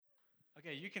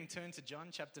Okay, you can turn to John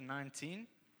chapter 19.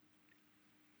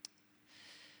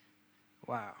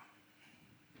 Wow.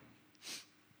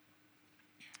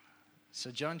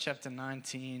 So John chapter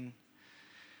 19,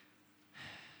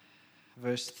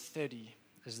 verse 30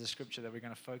 is the scripture that we're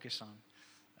going to focus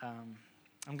on.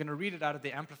 I'm going to read it out of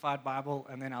the Amplified Bible,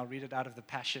 and then I'll read it out of the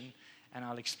Passion, and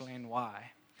I'll explain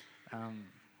why.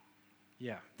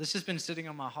 This has been sitting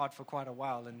on my heart for quite a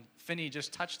while, and Finney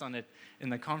just touched on it in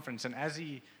the conference, and as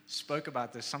he spoke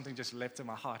about this, something just leapt in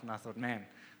my heart, and I thought, man,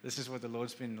 this is what the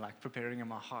Lord's been preparing in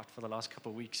my heart for the last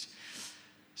couple of weeks.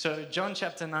 So John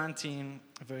chapter 19,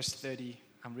 verse 30,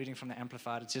 I'm reading from the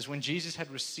Amplified. It says, when Jesus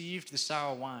had received the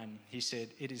sour wine, he said,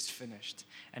 "It is finished."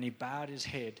 And he bowed his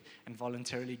head and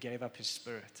voluntarily gave up his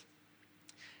spirit.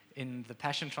 In the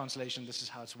Passion Translation, this is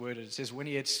how it's worded. It says, when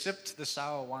he had sipped the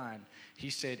sour wine, he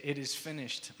said, "It is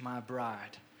finished, my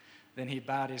bride." Then he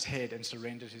bowed his head and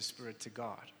surrendered his spirit to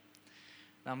God.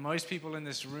 Now, most people in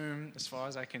this room, as far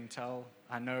as I can tell,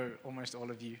 I know almost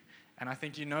all of you, and I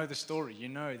think you know the story. You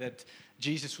know that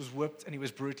Jesus was whipped and he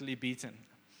was brutally beaten.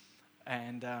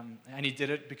 And he did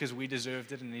it because we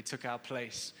deserved it, and he took our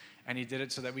place. And he did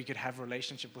it so that we could have a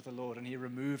relationship with the Lord, and he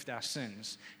removed our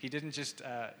sins. He didn't just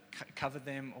cover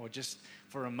them or just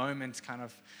for a moment kind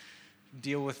of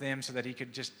deal with them so that he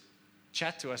could just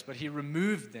chat to us, but he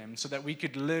removed them so that we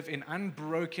could live in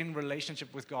unbroken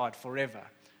relationship with God forever.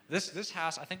 This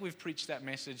house, I think we've preached that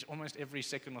message almost every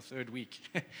second or third week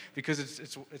because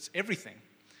it's everything.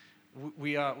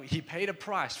 He paid a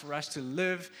price for us to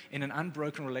live in an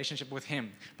unbroken relationship with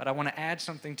him. But I want to add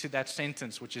something to that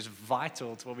sentence, which is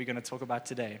vital to what we're going to talk about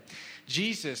today.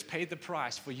 Jesus paid the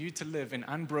price for you to live in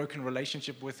unbroken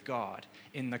relationship with God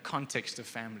in the context of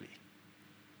family.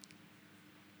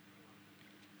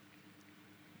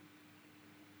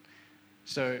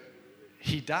 So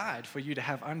he died for you to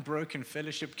have unbroken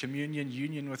fellowship, communion,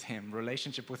 union with him,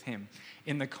 relationship with him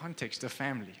in the context of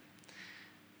family.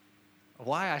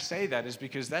 Why I say that is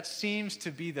because that seems to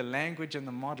be the language and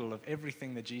the model of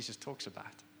everything that Jesus talks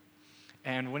about.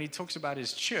 And when he talks about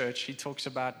his church, he talks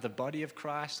about the body of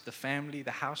Christ, the family, the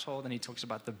household, and he talks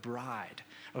about the bride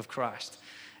of Christ.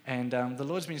 And the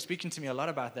Lord's been speaking to me a lot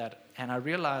about that. And I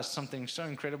realized something so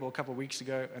incredible a couple of weeks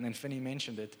ago, and then Finney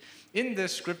mentioned it. In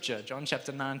this scripture, John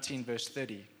chapter 19, verse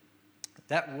 30,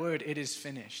 that word, "it is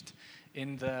finished,"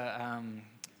 in the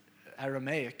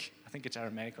Aramaic, I think it's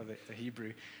Aramaic or the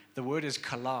Hebrew, the word is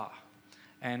kala.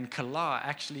 And kala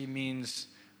actually means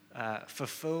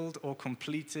fulfilled or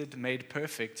completed, made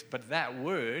perfect. But that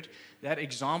word, that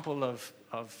example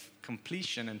of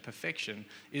completion and perfection,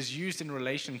 is used in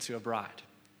relation to a bride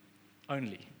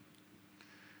only.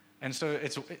 And so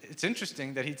it's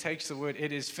interesting that he takes the word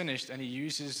 "it is finished" and he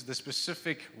uses the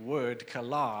specific word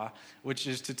kala, which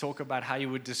is to talk about how you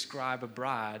would describe a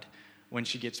bride when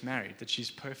she gets married, that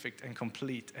she's perfect and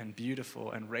complete and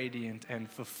beautiful and radiant and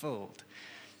fulfilled.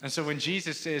 And so when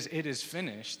Jesus says "it is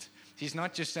finished," he's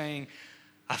not just saying,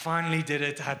 "I finally did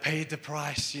it, I paid the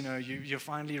price, you're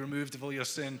finally removed of all your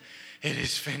sin, it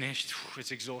is finished,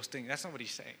 it's exhausting." That's not what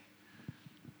he's saying.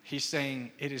 He's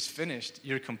saying, "It is finished,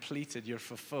 you're completed, you're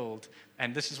fulfilled."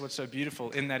 And this is what's so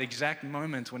beautiful. In that exact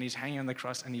moment when he's hanging on the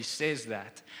cross and he says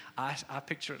that, I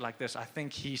picture it like this. I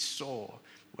think he saw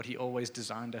what he always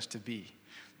designed us to be,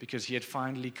 because he had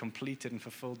finally completed and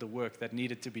fulfilled the work that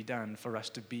needed to be done for us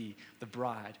to be the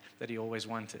bride that he always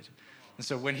wanted. And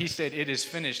so when he said "it is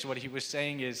finished," what he was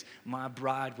saying is, my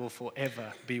bride will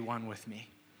forever be one with me.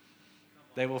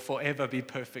 They will forever be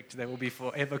perfect. They will be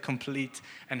forever complete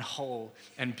and whole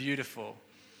and beautiful.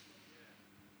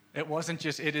 It wasn't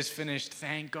just "it is finished,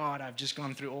 thank God, I've just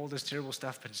gone through all this terrible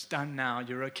stuff, but it's done now,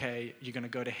 you're okay, you're going to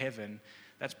go to heaven."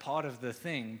 That's part of the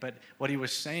thing. But what he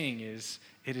was saying is,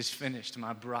 "It is finished,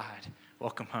 my bride,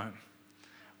 welcome home.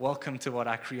 Welcome to what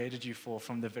I created you for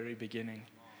from the very beginning.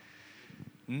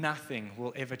 Nothing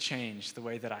will ever change the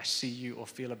way that I see you or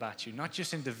feel about you, not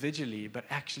just individually, but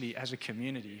actually as a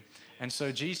community." And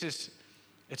so Jesus,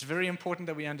 it's very important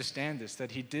that we understand this,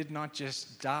 that he did not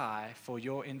just die for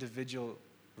your individual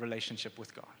relationship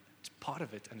with God. It's part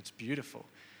of it, and it's beautiful.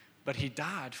 But he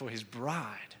died for his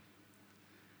bride.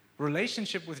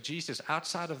 Relationship with Jesus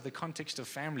outside of the context of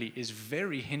family is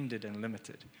very hindered and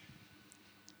limited,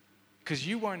 because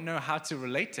you won't know how to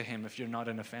relate to him if you're not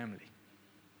in a family.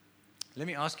 Let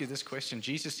me ask you this question.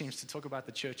 Jesus seems to talk about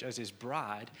the church as his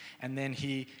bride, and then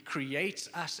he creates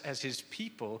us as his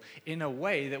people in a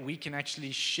way that we can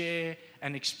actually share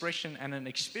an expression and an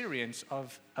experience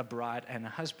of a bride and a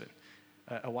husband,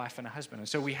 a wife and a husband. And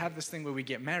so we have this thing where we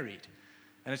get married.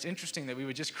 And it's interesting that we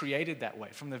were just created that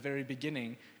way. From the very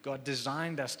beginning, God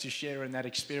designed us to share in that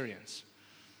experience.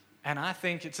 And I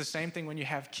think it's the same thing when you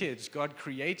have kids. God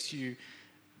creates you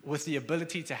with the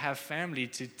ability to have family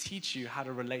to teach you how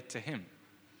to relate to Him.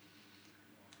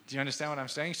 Do you understand what I'm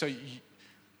saying? So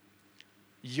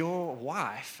your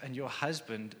wife and your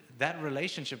husband, that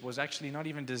relationship was actually not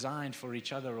even designed for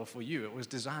each other or for you. It was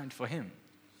designed for Him.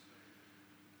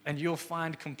 And you'll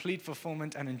find complete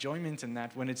fulfillment and enjoyment in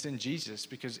that when it's in Jesus,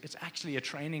 because it's actually a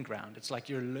training ground. It's like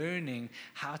you're learning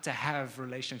how to have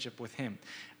relationship with Him.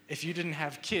 If you didn't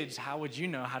have kids, how would you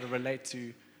know how to relate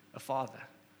to a father?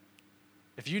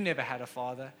 If you never had a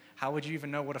father, how would you even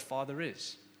know what a father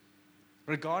is?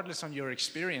 Regardless on your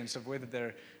experience of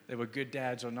whether they were good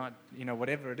dads or not,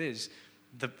 whatever it is,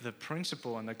 the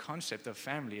principle and the concept of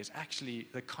family is actually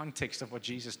the context of what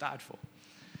Jesus died for.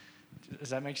 Does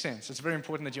that make sense? It's very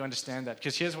important that you understand that,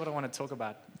 because here's what I want to talk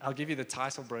about. I'll give you the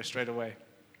title, bro, straight away.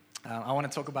 I want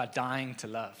to talk about dying to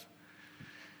love.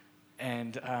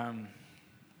 And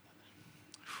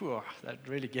that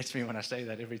really gets me when I say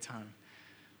that every time.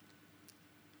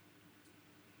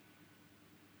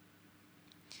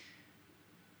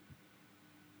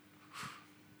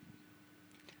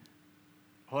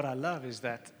 What I love is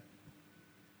that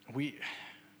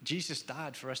Jesus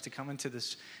died for us to come into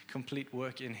this complete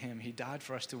work in Him. He died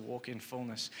for us to walk in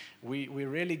fullness. We're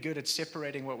really good at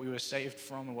separating what we were saved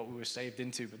from and what we were saved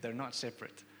into, but they're not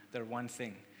separate. They're one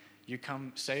thing. You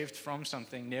come saved from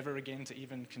something, never again to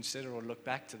even consider or look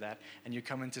back to that, and you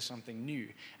come into something new.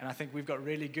 And I think we've got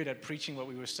really good at preaching what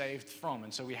we were saved from.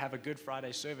 And so we have a Good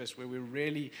Friday service where we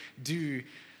really do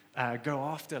go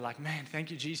after, like, man,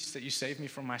 thank you, Jesus, that you saved me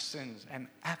from my sins. And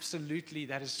absolutely,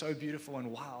 that is so beautiful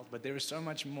and wild, but there is so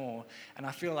much more. And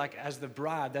I feel like as the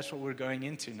bride, that's what we're going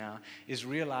into now, is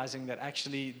realizing that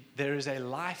actually there is a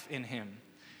life in Him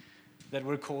that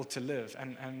we're called to live.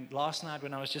 And last night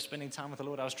when I was just spending time with the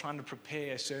Lord, I was trying to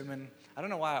prepare a sermon. I don't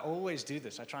know why I always do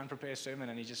this. I try and prepare a sermon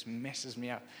and He just messes me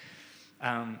up.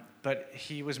 But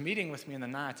He was meeting with me in the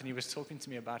night and He was talking to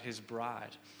me about His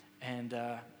bride. And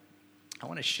I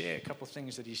want to share a couple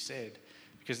things that He said,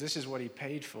 because this is what He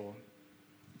paid for.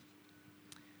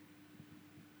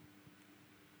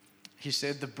 He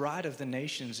said, "The bride of the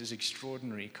nations is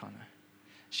extraordinary, Connor.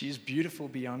 She is beautiful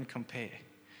beyond compare.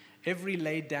 Every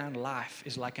laid down life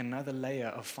is like another layer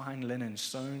of fine linen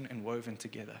sewn and woven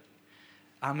together.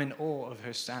 I'm in awe of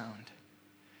her sound.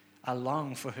 I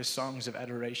long for her songs of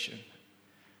adoration.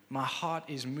 My heart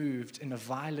is moved in a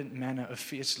violent manner of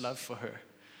fierce love for her,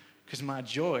 because my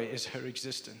joy is her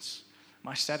existence.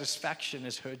 My satisfaction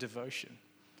is her devotion.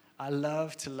 I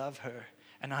love to love her,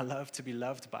 and I love to be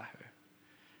loved by her.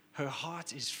 Her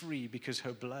heart is free because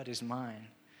her blood is mine.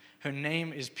 Her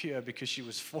name is pure because she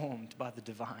was formed by the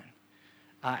divine.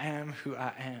 I am who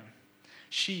I am.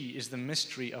 She is the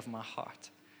mystery of my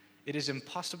heart. It is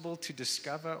impossible to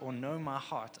discover or know my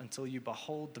heart until you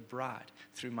behold the bride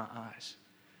through my eyes."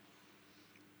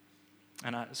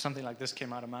 And something like this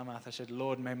came out of my mouth. I said,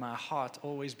 "Lord, may my heart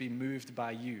always be moved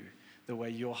by you the way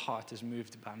your heart is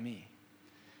moved by me."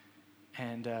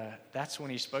 And that's when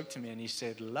He spoke to me and He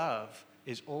said, love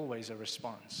is always a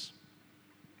response.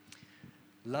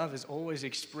 Love is always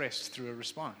expressed through a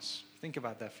response. Think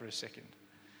about that for a second.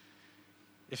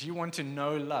 If you want to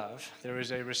know love, there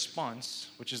is a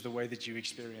response, which is the way that you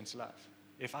experience love.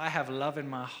 If I have love in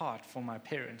my heart for my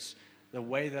parents, the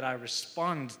way that I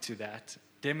respond to that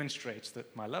demonstrates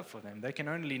that my love for them. They can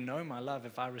only know my love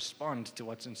if I respond to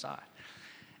what's inside.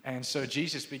 And so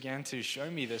Jesus began to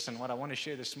show me this, and what I want to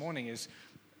share this morning is,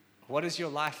 what does your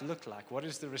life look like? What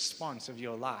is the response of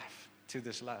your life to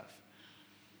this love?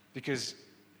 Because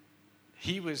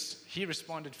He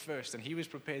responded first, and He was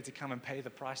prepared to come and pay the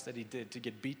price that He did, to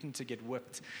get beaten, to get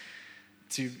whipped,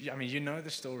 you know the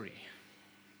story.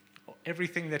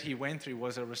 Everything that He went through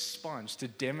was a response to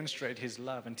demonstrate His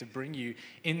love and to bring you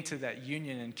into that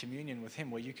union and communion with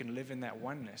Him where you can live in that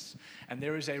oneness. And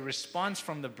there is a response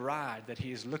from the bride that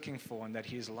He is looking for and that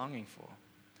He is longing for.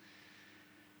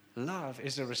 Love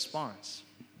is a response.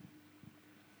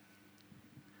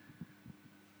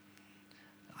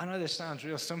 I know this sounds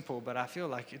real simple, but I feel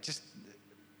like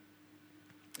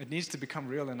it needs to become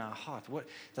real in our heart.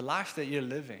 The life that you're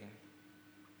living,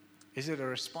 is it a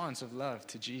response of love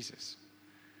to Jesus?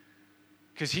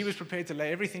 Because He was prepared to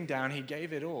lay everything down. He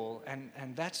gave it all.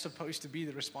 And that's supposed to be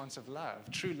the response of love.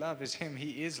 True love is Him.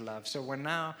 He is love. So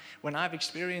when I've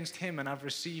experienced Him and I've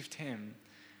received Him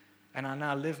and I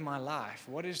now live my life,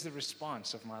 what is the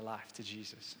response of my life to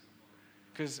Jesus?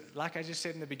 Because like I just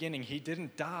said in the beginning, He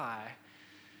didn't die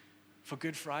for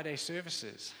Good Friday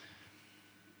services.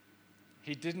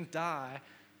 He didn't die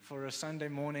for a Sunday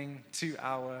morning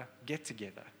 2-hour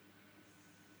get-together.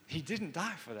 He didn't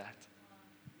die for that.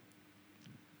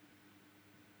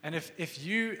 And if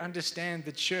you understand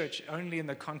the church only in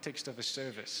the context of a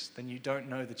service, then you don't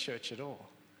know the church at all.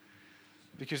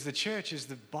 Because the church is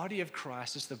the body of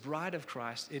Christ, it's the bride of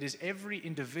Christ. It is every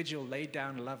individual laid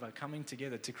down lover coming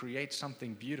together to create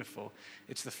something beautiful.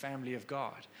 It's the family of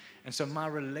God. And so my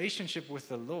relationship with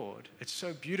the Lord, it's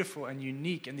so beautiful and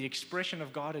unique, and the expression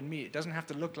of God in me, it doesn't have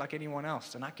to look like anyone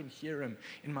else, and I can hear him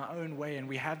in my own way, and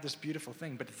we have this beautiful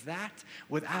thing. But that,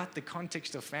 without the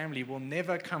context of family, will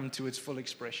never come to its full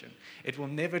expression. It will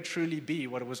never truly be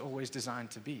what it was always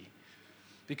designed to be.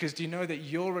 Because do you know that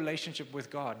your relationship with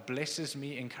God blesses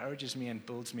me, encourages me, and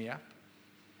builds me up?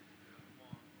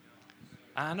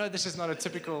 I know this is not a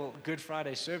typical Good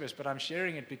Friday service, but I'm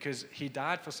sharing it because he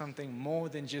died for something more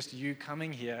than just you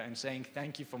coming here and saying,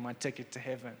 thank you for my ticket to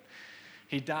heaven.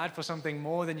 He died for something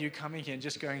more than you coming here and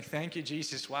just going, thank you,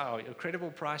 Jesus. Wow,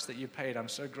 incredible price that you paid. I'm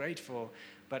so grateful.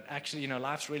 But actually,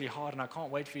 life's really hard, and I can't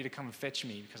wait for you to come and fetch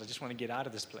me because I just want to get out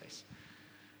of this place.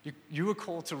 You were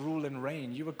called to rule and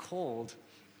reign. You were called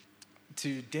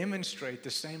to demonstrate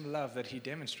the same love that he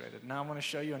demonstrated. Now I want to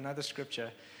show you another scripture.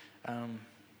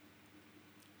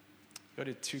 Go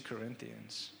to 2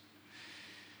 Corinthians.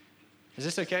 Is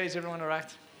this okay? Is everyone all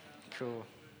right? Cool.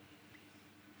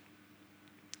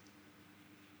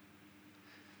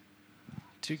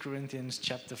 Two Corinthians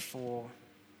chapter 4.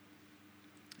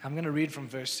 I'm going to read from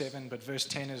verse 7, but verse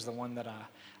 10 is the one that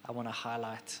I want to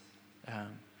highlight.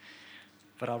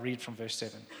 But I'll read from verse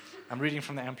 7. I'm reading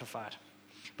from the Amplified.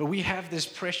 But we have this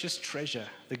precious treasure,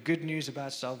 the good news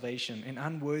about salvation, in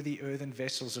unworthy earthen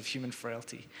vessels of human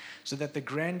frailty, so that the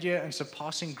grandeur and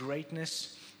surpassing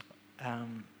greatness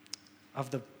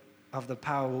of the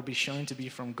power will be shown to be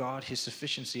from God, his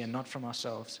sufficiency, and not from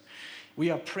ourselves. We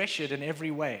are pressured in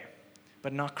every way,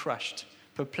 but not crushed,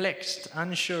 perplexed,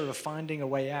 unsure of finding a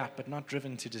way out, but not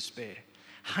driven to despair,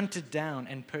 hunted down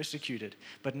and persecuted,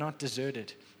 but not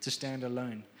deserted to stand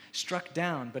alone, struck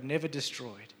down, but never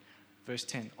destroyed. Verse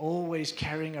 10, always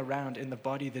carrying around in the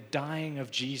body the dying of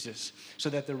Jesus,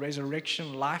 so that the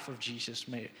resurrection life of Jesus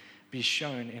may be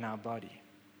shown in our body.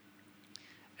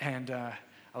 And I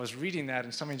was reading that,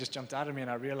 and something just jumped out at me,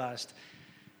 and I realized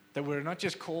that we're not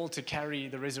just called to carry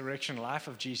the resurrection life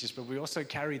of Jesus, but we also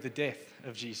carry the death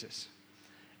of Jesus.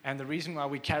 And the reason why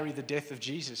we carry the death of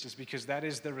Jesus is because that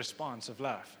is the response of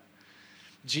love.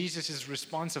 Jesus'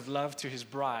 response of love to his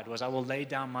bride was, I will lay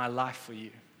down my life for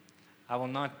you. I will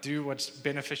not do what's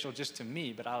beneficial just to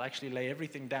me, but I'll actually lay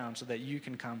everything down so that you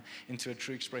can come into a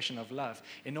true expression of love.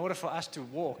 In order for us to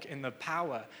walk in the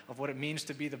power of what it means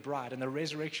to be the bride and the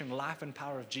resurrection life and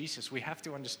power of Jesus, we have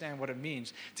to understand what it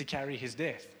means to carry his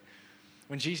death.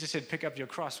 When Jesus said, pick up your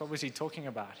cross, what was he talking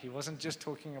about? He wasn't just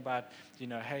talking about,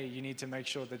 hey, you need to make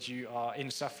sure that you are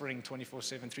in suffering 24/7,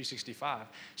 365.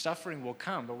 Suffering will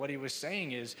come, but what he was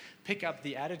saying is, pick up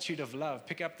the attitude of love,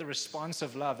 pick up the response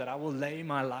of love, that I will lay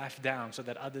my life down so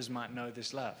that others might know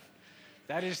this love.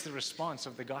 That is the response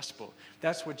of the gospel.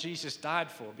 That's what Jesus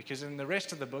died for, because in the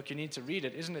rest of the book, you need to read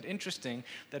it. Isn't it interesting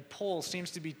that Paul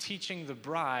seems to be teaching the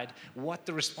bride what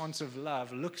the response of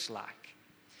love looks like?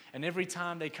 And every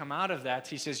time they come out of that,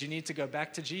 he says, you need to go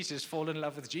back to Jesus, fall in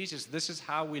love with Jesus. This is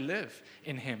how we live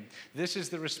in him. This is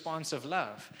the response of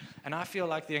love. And I feel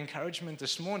like the encouragement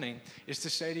this morning is to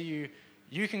say to you,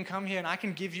 you can come here and I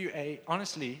can give you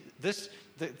honestly,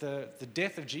 the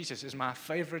death of Jesus is my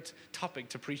favorite topic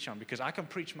to preach on, because I can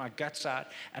preach my guts out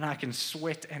and I can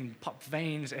sweat and pop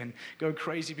veins and go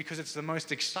crazy because it's the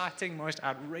most exciting, most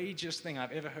outrageous thing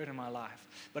I've ever heard in my life.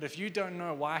 But if you don't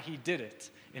know why he did it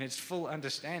in its full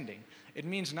understanding, it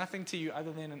means nothing to you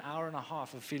other than an hour and a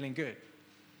half of feeling good.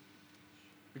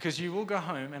 Because you will go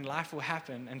home and life will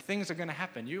happen and things are going to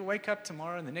happen. You wake up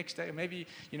tomorrow and the next day, maybe,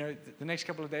 the next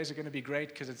couple of days are going to be great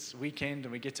because it's weekend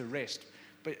and we get to rest.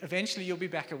 But eventually you'll be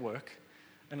back at work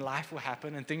and life will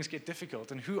happen and things get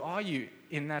difficult. And who are you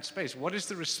in that space? What is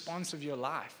the response of your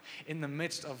life in the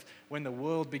midst of when the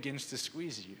world begins to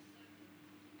squeeze you?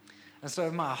 And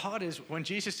so my heart is, when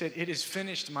Jesus said, it is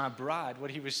finished, my bride, what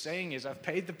he was saying is, I've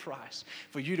paid the price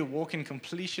for you to walk in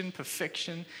completion,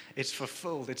 perfection. It's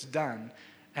fulfilled, it's done.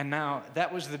 And now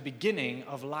that was the beginning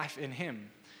of life in him.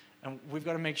 And we've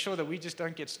got to make sure that we just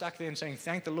don't get stuck there and saying,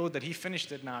 thank the Lord that he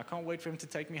finished it now. I can't wait for him to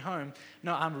take me home.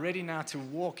 No, I'm ready now to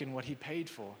walk in what he paid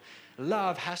for.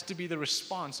 Love has to be the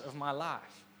response of my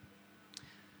life.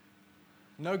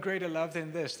 No greater love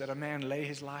than this, that a man lay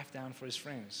his life down for his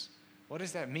friends. What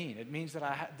does that mean? It means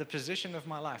that the position of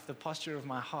my life, the posture of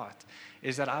my heart,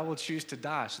 is that I will choose to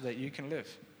die so that you can live.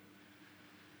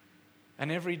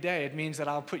 And every day it means that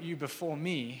I'll put you before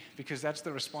me, because that's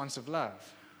the response of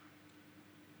love.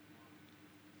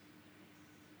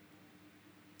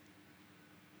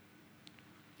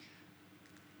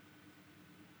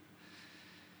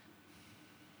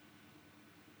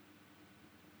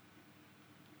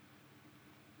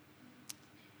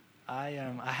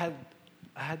 I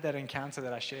had that encounter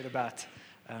that I shared about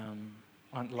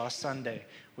on last Sunday,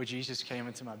 where Jesus came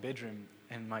into my bedroom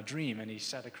in my dream, and he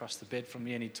sat across the bed from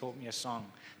me, and he taught me a song,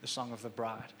 the Song of the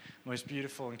Bride. Most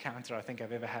beautiful encounter I think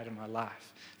I've ever had in my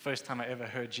life. First time I ever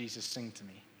heard Jesus sing to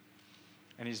me.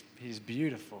 And he's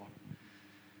beautiful.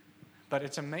 But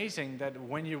it's amazing that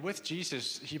when you're with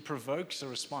Jesus, he provokes a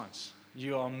response.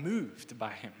 You are moved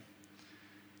by him.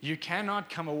 You cannot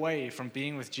come away from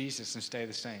being with Jesus and stay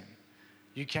the same.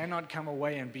 You cannot come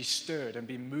away and be stirred and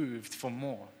be moved for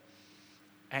more.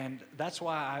 And that's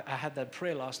why I had that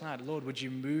prayer last night. Lord,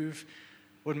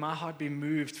 would my heart be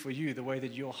moved for you the way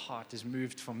that your heart is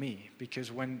moved for me?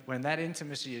 Because when that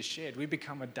intimacy is shared, we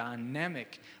become a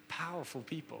dynamic, powerful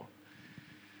people.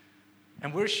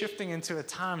 And we're shifting into a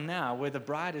time now where the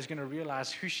bride is going to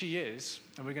realize who she is,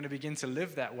 and we're going to begin to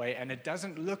live that way, and it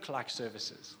doesn't look like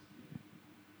services.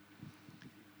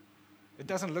 It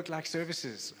doesn't look like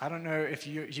services. I don't know if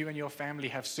you and your family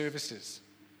have services.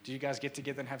 Do you guys get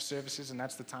together and have services, and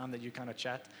that's the time that you kind of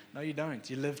chat? No, you don't.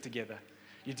 You live together.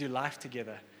 You do life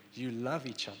together. You love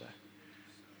each other.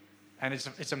 And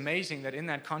it's amazing that in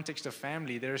that context of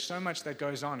family, there is so much that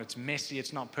goes on. It's messy.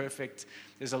 It's not perfect.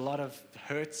 There's a lot of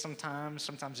hurt sometimes.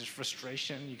 Sometimes there's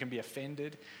frustration. You can be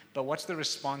offended. But what's the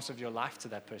response of your life to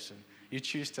that person? You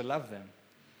choose to love them.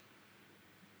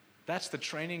 That's the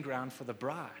training ground for the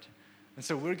bride. And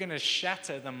so we're going to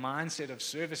shatter the mindset of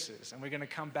services, and we're going to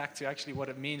come back to actually what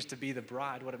it means to be the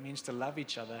bride, what it means to love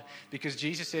each other, because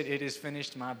Jesus said, "It is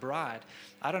finished, my bride."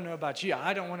 I don't know about you.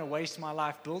 I don't want to waste my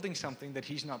life building something that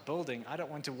he's not building. I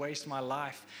don't want to waste my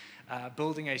life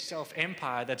building a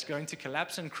self-empire that's going to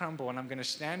collapse and crumble, and I'm going to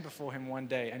stand before him one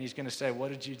day, and he's going to say, "What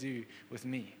did you do with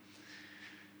me?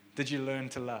 Did you learn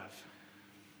to love?"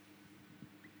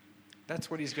 That's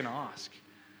what he's going to ask,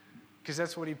 because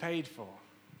that's what he paid for.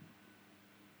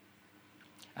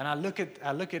 And I look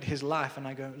at his life and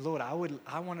I go, Lord, I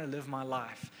want to live my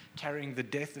life carrying the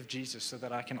death of Jesus so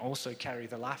that I can also carry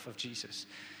the life of Jesus.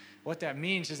 What that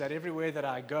means is that everywhere that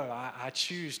I go, I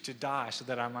choose to die so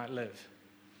that I might live.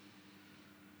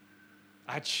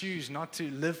 I choose not to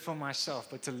live for myself,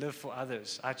 but to live for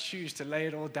others. I choose to lay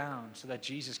it all down so that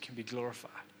Jesus can be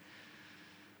glorified.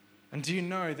 And do you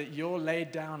know that your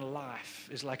laid down life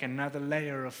is like another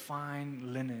layer of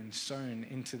fine linen sewn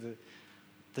into the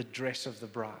dress of the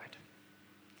bride?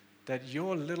 That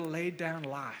your little laid down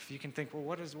life, you can think, well,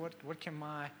 what can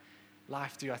my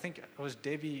life do? I think it was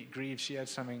Debbie Greaves, she had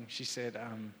something, she said,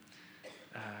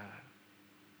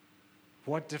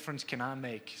 what difference can I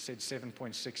make, said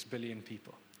 7.6 billion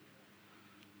people.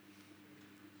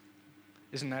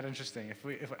 Isn't that interesting?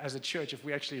 If as a church, if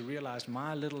we actually realize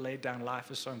my little laid down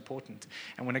life is so important,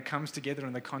 and when it comes together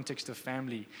in the context of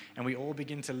family, and we all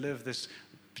begin to live this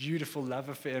beautiful love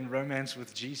affair and romance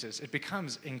with Jesus, it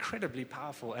becomes incredibly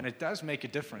powerful, and it does make a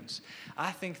difference.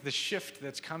 I think the shift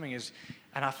that's coming is,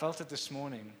 and I felt it this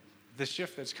morning, the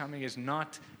shift that's coming is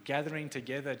not gathering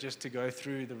together just to go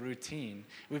through the routine.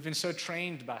 We've been so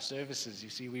trained by services, you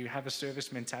see, we have a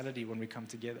service mentality when we come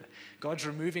together. God's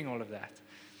removing all of that.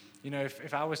 You know,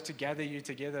 if I was to gather you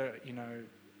together, you know,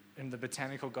 in the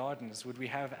botanical gardens, would we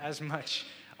have as much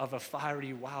of a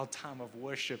fiery, wild time of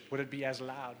worship? Would it be as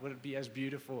loud? Would it be as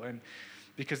beautiful? And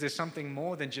because there's something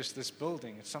more than just this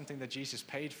building. It's something that Jesus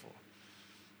paid for,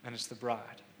 and it's the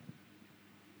bride.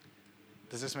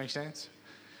 Does this make sense?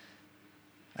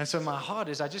 And so my heart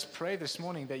is, I just pray this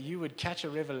morning that you would catch a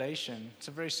revelation. It's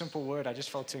a very simple word. I just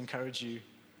felt to encourage you.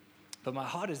 But my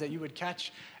heart is that you would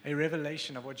catch a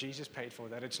revelation of what Jesus paid for,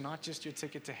 that it's not just your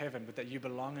ticket to heaven, but that you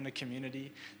belong in a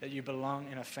community, that you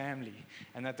belong in a family,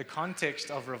 and that the context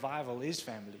of revival is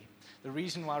family. The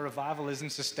reason why revival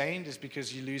isn't sustained is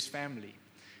because you lose family.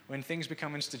 When things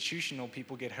become institutional,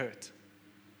 people get hurt.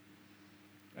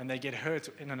 And they get hurt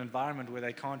in an environment where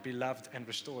they can't be loved and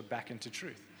restored back into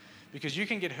truth. Because you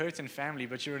can get hurt in family,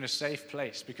 but you're in a safe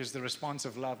place, because the response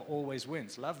of love always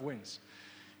wins. Love wins.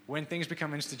 When things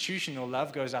become institutional,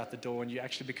 love goes out the door, and you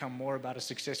actually become more about a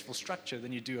successful structure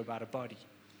than you do about a body.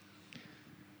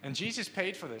 And Jesus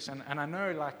paid for this. And I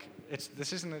know, like,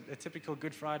 this isn't a typical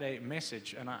Good Friday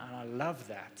message, and I love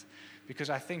that, because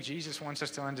I think Jesus wants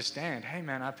us to understand, hey,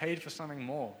 man, I paid for something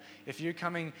more. If you're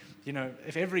coming, you know,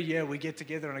 if every year we get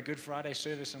together on a Good Friday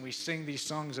service and we sing these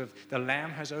songs of the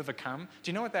Lamb has overcome,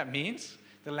 do you know what that means?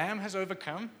 The Lamb has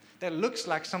overcome? That looks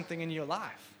like something in your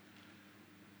life.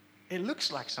 It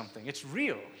looks like something. It's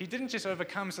real. He didn't just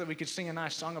overcome so that we could sing a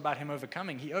nice song about him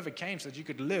overcoming. He overcame so that you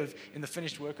could live in the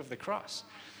finished work of the cross.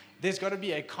 There's got to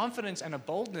be a confidence and a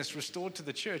boldness restored to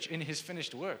the church in his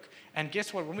finished work. And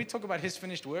guess what? When we talk about his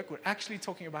finished work, we're actually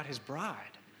talking about his bride.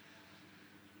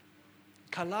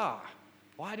 Kala,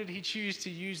 Why did he choose to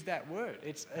use that word?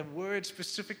 It's a word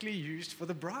specifically used for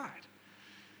the bride.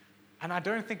 And I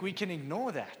don't think we can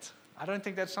ignore that. I don't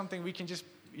think that's something we can just,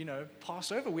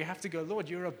 pass over. We have to go, Lord,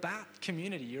 you're about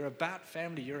community. You're about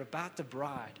family. You're about the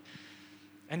bride.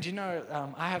 And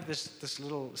I have this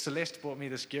little, Celeste bought me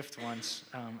this gift once,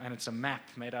 and it's a map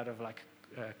made out of like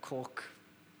a cork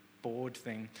board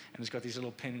thing, and it's got these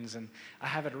little pins, and I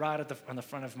have it right on the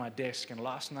front of my desk. And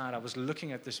last night I was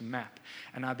looking at this map,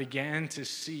 and I began to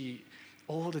see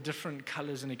all the different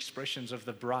colors and expressions of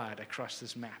the bride across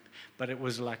this map. But it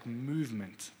was like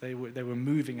movement. They were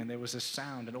moving, and there was a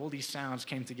sound, and all these sounds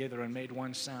came together and made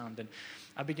one sound. And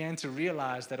I began to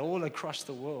realize that all across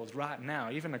the world right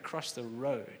now, even across the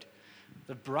road,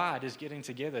 the bride is getting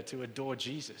together to adore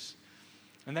Jesus.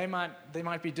 And they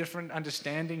might be different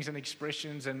understandings and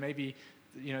expressions, and maybe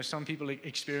some people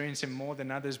experience him more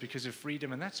than others because of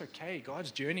freedom, and that's okay.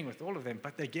 God's journeying with all of them,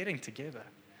 but they're getting together.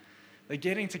 They're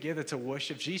getting together to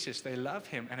worship Jesus. They love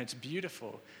him, and it's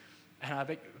beautiful. And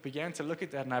I began to look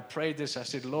at that, and I prayed this. I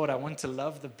said, Lord, I want to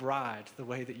love the bride the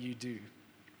way that you do.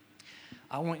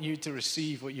 I want you to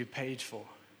receive what you paid for.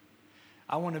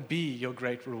 I want to be your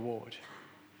great reward.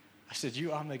 I said,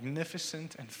 you are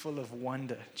magnificent and full of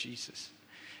wonder, Jesus.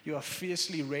 You are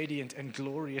fiercely radiant and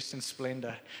glorious in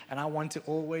splendor, and I want to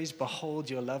always behold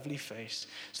your lovely face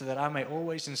so that I may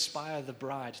always inspire the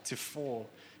bride to fall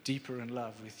deeper in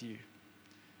love with you.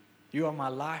 You are my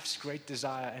life's great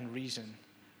desire and reason,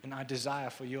 and I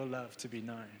desire for your love to be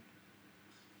known.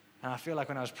 And I feel like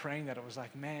when I was praying that, it was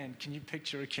like, man, can you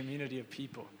picture a community of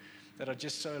people that are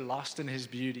just so lost in his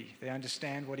beauty? They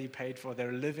understand what he paid for.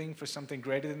 They're living for something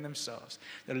greater than themselves.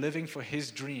 They're living for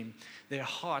his dream. Their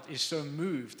heart is so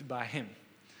moved by him.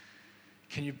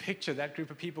 Can you picture that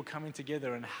group of people coming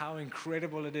together, and how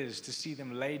incredible it is to see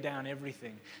them lay down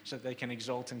everything so that they can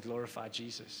exalt and glorify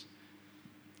Jesus?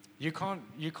 You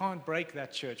can't break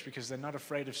that church because they're not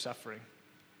afraid of suffering.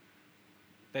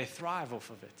 They thrive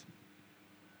off of it.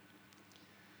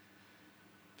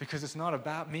 Because it's not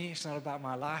about me, it's not about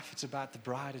my life, it's about the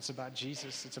bride, it's about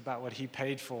Jesus, it's about what he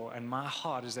paid for. And my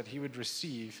heart is that he would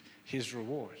receive his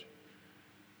reward.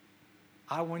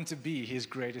 I want to be his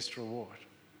greatest reward.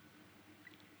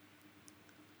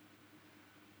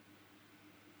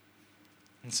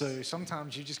 And so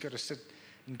sometimes you just got to sit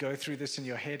and go through this in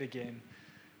your head again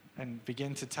and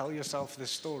begin to tell yourself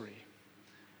this story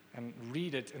and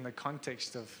read it in the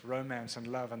context of romance and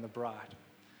love and the bride.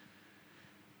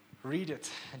 Read it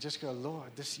and just go,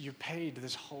 Lord, you paid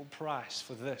this whole price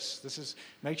for this.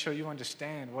 Make sure you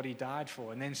understand what he died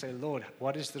for, and then say, Lord,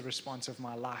 what is the response of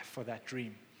my life for that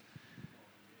dream?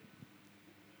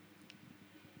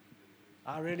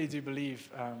 I really do believe,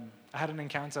 I had an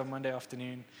encounter Monday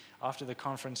afternoon after the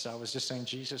conference. I was just saying,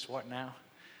 Jesus, what now?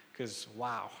 Because,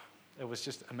 wow, it was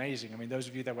just amazing. I mean, those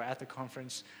of you that were at the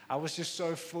conference, I was just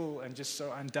so full and just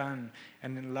so undone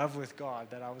and in love with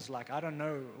God that I was like, I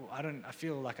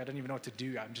feel like I don't even know what to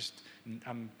do.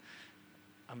 I'm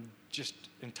just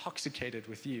intoxicated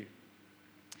with you.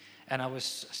 And I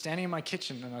was standing in my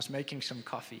kitchen and I was making some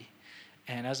coffee.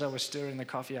 And as I was stirring the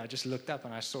coffee, I just looked up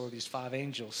and I saw these 5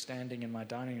 angels standing in my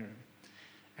dining room.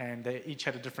 And they each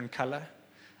had a different color.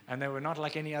 And they were not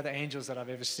like any other angels that I've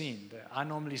ever seen. I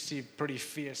normally see pretty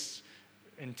fierce,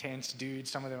 intense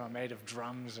dudes. Some of them are made of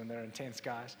drums and they're intense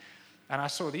guys. And I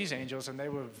saw these angels, and they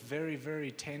were very,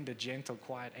 very tender, gentle,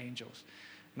 quiet angels.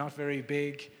 Not very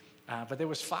big, but there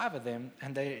was 5 of them,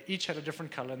 and they each had a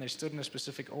different color, and they stood in a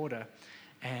specific order.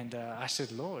 And I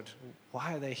said, Lord,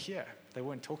 why are they here? They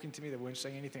weren't talking to me. They weren't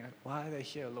saying anything. Why are they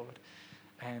here, Lord?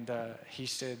 And he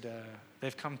said,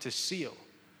 they've come to seal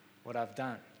what I've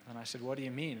done. And I said, what do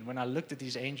you mean? And when I looked at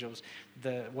these angels,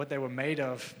 what they were made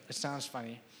of, it sounds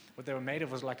funny, what they were made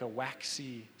of was like a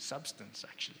waxy substance,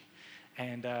 actually.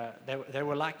 And they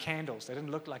were like candles. They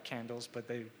didn't look like candles, but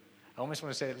I almost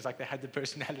want to say it was like they had the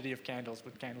personality of candles,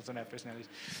 but candles don't have personalities.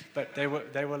 But they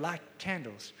were like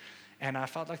candles. And I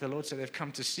felt like the Lord said they've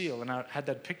come to seal. And I had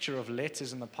that picture of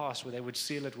letters in the past where they would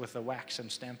seal it with the wax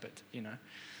and stamp it,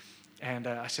 And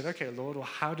I said, okay, Lord, well,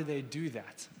 how do they do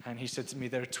that? And he said to me,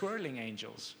 they're twirling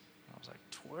angels. I was like,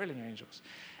 twirling angels.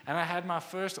 And I had my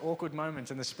first awkward moment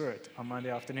in the Spirit on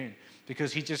Monday afternoon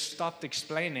because he just stopped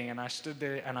explaining, and I stood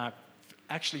there and I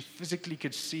actually physically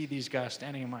could see these guys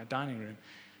standing in my dining room.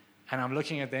 And I'm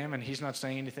looking at them, and he's not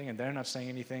saying anything, and they're not saying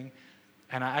anything.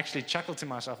 And I actually chuckled to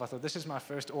myself. I thought, this is my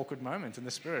first awkward moment in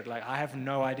the Spirit. Like, I have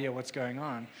no idea what's going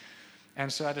on.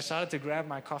 And so I decided to grab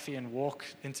my coffee and walk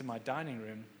into my dining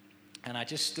room. And I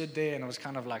just stood there, and it was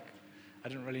kind of like, I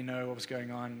didn't really know what was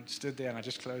going on. Stood there, and I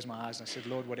just closed my eyes, and I said,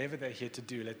 Lord, whatever they're here to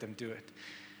do, let them do it.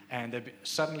 And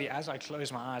suddenly, as I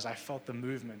closed my eyes, I felt the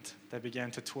movement. They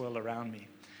began to twirl around me.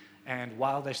 And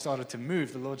while they started to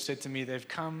move, the Lord said to me, they've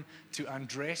come to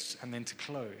undress and then to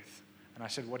clothe. And I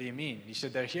said, what do you mean? He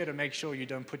said, they're here to make sure you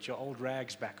don't put your old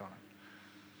rags back on.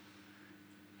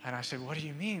 And I said, what do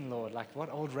you mean, Lord? Like,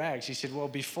 what old rags? He said, well,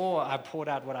 before I poured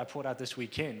out what I poured out this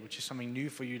weekend, which is something new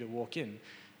for you to walk in,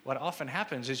 what often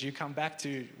happens is you come back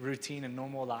to routine and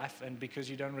normal life, and because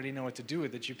you don't really know what to do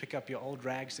with it, you pick up your old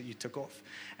rags that you took off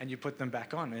and you put them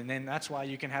back on. And then that's why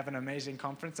you can have an amazing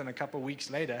conference, and a couple of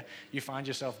weeks later, you find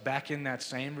yourself back in that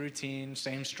same routine,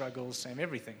 same struggles, same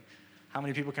everything. How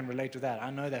many people can relate to that?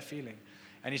 I know that feeling.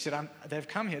 And he said, they've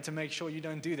come here to make sure you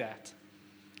don't do that.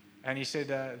 And he said,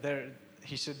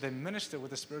 they minister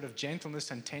with a spirit of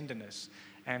gentleness and tenderness.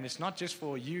 And it's not just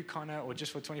for you, Connor, or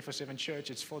just for 24/7 Church.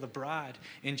 It's for the bride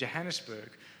in Johannesburg.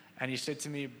 And he said to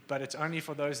me, but it's only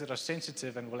for those that are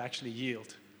sensitive and will actually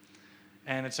yield.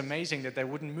 And it's amazing that they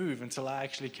wouldn't move until I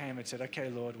actually came and said, okay,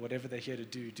 Lord, whatever they're here to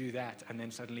do that. And then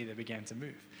suddenly they began to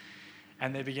move.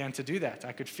 And they began to do that.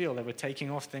 I could feel they were taking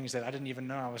off things that I didn't even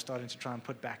know I was starting to try and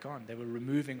put back on. They were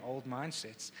removing old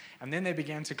mindsets. And then they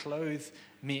began to clothe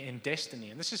me in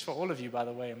destiny. And this is for all of you, by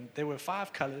the way. And there were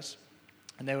 5 colors,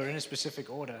 and they were in a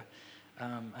specific order.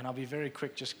 And I'll be very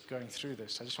quick just going through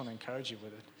this. I just want to encourage you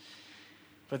with it.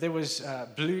 But there was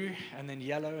blue, and then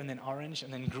yellow, and then orange,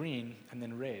 and then green, and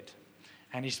then red.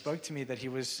 And he spoke to me that he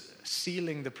was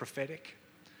sealing the prophetic,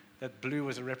 that blue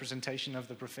was a representation of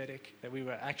the prophetic, that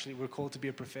we're called to be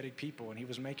a prophetic people, and he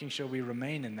was making sure we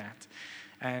remain in that.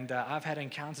 And I've had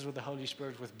encounters with the Holy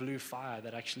Spirit with blue fire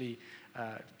that actually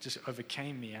just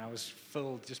overcame me. I was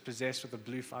filled, just possessed with the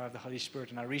blue fire of the Holy Spirit.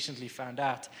 And I recently found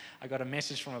out, I got a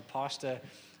message from a pastor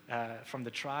from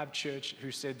the Tribe Church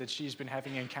who said that she's been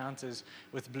having encounters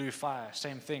with blue fire.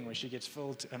 Same thing, where she gets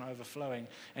filled and overflowing.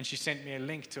 And she sent me a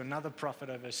link to another prophet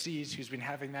overseas who's been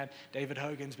having that. David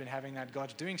Hogan's been having that.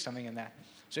 God's doing something in that.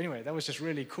 So anyway, that was just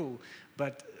really cool.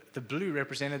 But the blue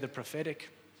represented the prophetic.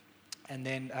 And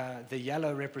then the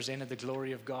yellow represented the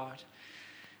glory of God.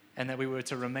 And that we were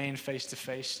to remain face to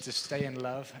face, to stay in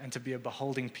love, and to be a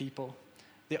beholding people.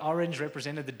 The orange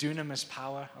represented the dunamis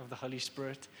power of the Holy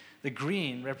Spirit. The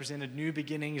green represented new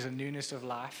beginnings and newness of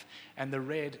life. And the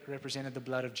red represented the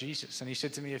blood of Jesus. And he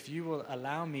said to me, if you will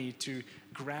allow me to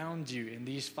ground you in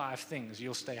these 5 things,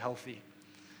 you'll stay healthy.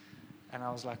 And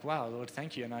I was like, wow, Lord,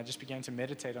 thank you. And I just began to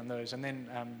meditate on those. And then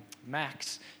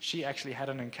Max, she actually had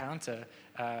an encounter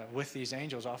with these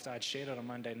angels after I'd shared it on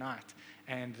Monday night.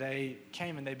 And they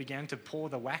came and they began to pour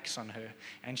the wax on her.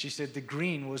 And she said the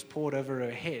green was poured over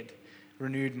her head,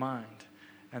 renewed mind,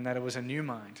 and that it was a new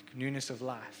mind, newness of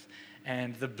life.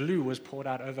 And the blue was poured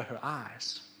out over her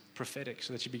eyes, prophetic,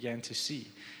 so that she began to see.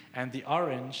 And the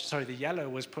yellow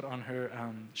was put on her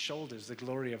shoulders, the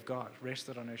glory of God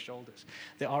rested on her shoulders.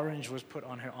 The orange was put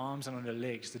on her arms and on her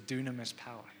legs, the dunamis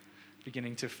power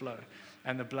beginning to flow.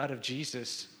 And the blood of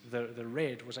Jesus, the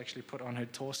red, was actually put on her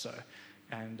torso.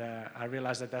 And I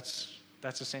realized that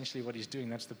that's essentially what he's doing.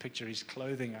 That's the picture. He's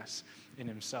clothing us in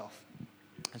himself.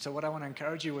 And so what I want to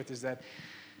encourage you with is that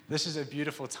this is a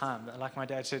beautiful time. Like my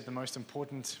dad said, the most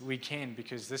important weekend,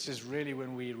 because this is really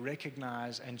when we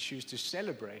recognize and choose to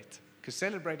celebrate. Because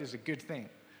celebrate is a good thing.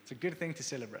 It's a good thing to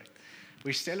celebrate.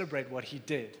 We celebrate what he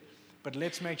did, but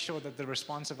let's make sure that the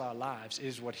response of our lives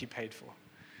is what he paid for.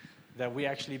 That we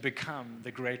actually become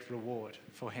the great reward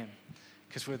for him,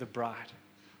 because we're the bride.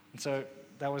 And so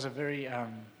that was a very,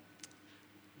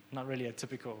 not really a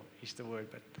typical Easter word,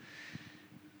 but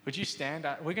would you stand?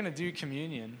 We're going to do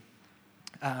communion.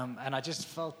 And I just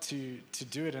felt to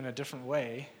do it in a different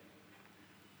way,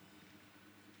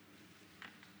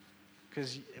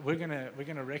 because we're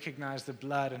gonna recognize the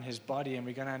blood in his body, and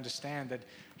we're going to understand that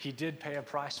he did pay a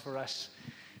price for us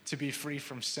to be free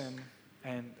from sin,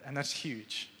 and that's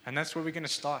huge. And that's where we're going to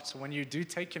start. So when you do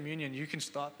take communion, you can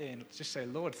start there and just say,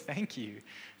 Lord, thank you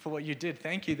for what you did.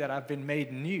 Thank you that I've been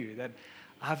made new, that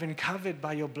I've been covered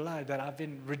by your blood, that I've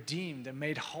been redeemed and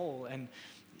made whole and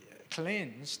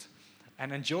cleansed.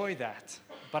 And enjoy that.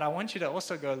 But I want you to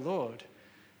also go, Lord,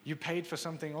 you paid for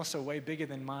something also way bigger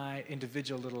than my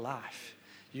individual little life.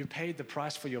 You paid the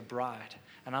price for your bride,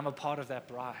 and I'm a part of that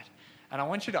bride. And I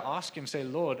want you to ask him, say,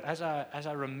 Lord, as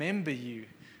I remember you,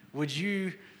 would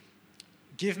you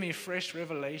give me fresh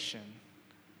revelation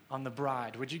on the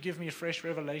bride? Would you give me a fresh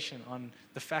revelation on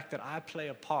the fact that I play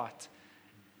a part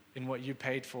in what you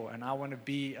paid for, and I want to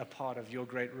be a part of your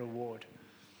great reward?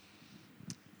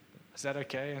 Is that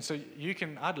okay? And so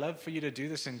I'd love for you to do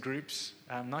this in groups,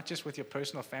 not just with your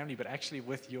personal family, but actually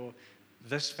with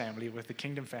this family, with the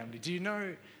Kingdom family. Do you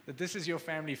know that this is your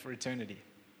family for eternity?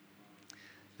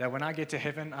 That when I get to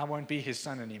heaven, I won't be his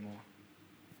son anymore.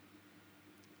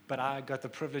 but I got the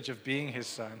privilege of being his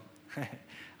son.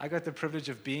 I got the privilege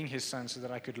of being his son so that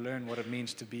I could learn what it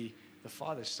means to be the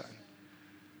Father's son.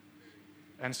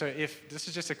 And so if this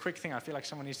is just a quick thing, I feel like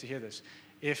someone needs to hear this.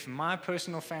 If my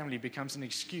personal family becomes an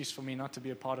excuse for me not to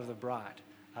be a part of the bride,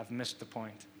 I've missed the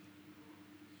point.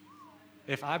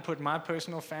 If I put my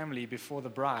personal family before the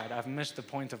bride, I've missed the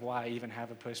point of why I even have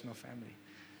a personal family.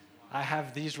 I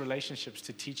have these relationships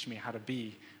to teach me how to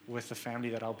be with the family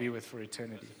that I'll be with for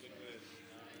eternity.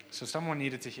 So someone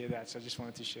needed to hear that, so I just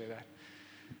wanted to share that.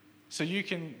 So you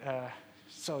can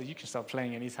start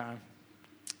playing anytime.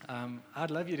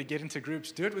 I'd love you to get into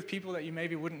groups. Do it with people that you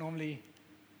maybe wouldn't normally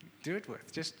do it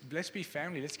with. Just let's be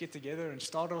family. Let's get together and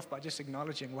start off by just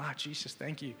acknowledging, wow, Jesus,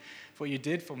 thank you for what you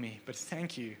did for me, but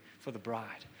thank you for the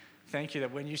bride. Thank you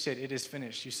that when you said it is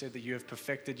finished, you said that you have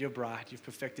perfected your bride, you've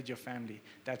perfected your family.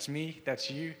 That's me, that's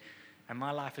you, and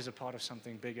my life is a part of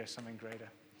something bigger, something greater.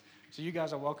 So you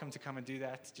guys are welcome to come and do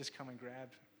that. Just come and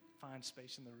find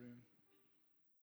space in the room.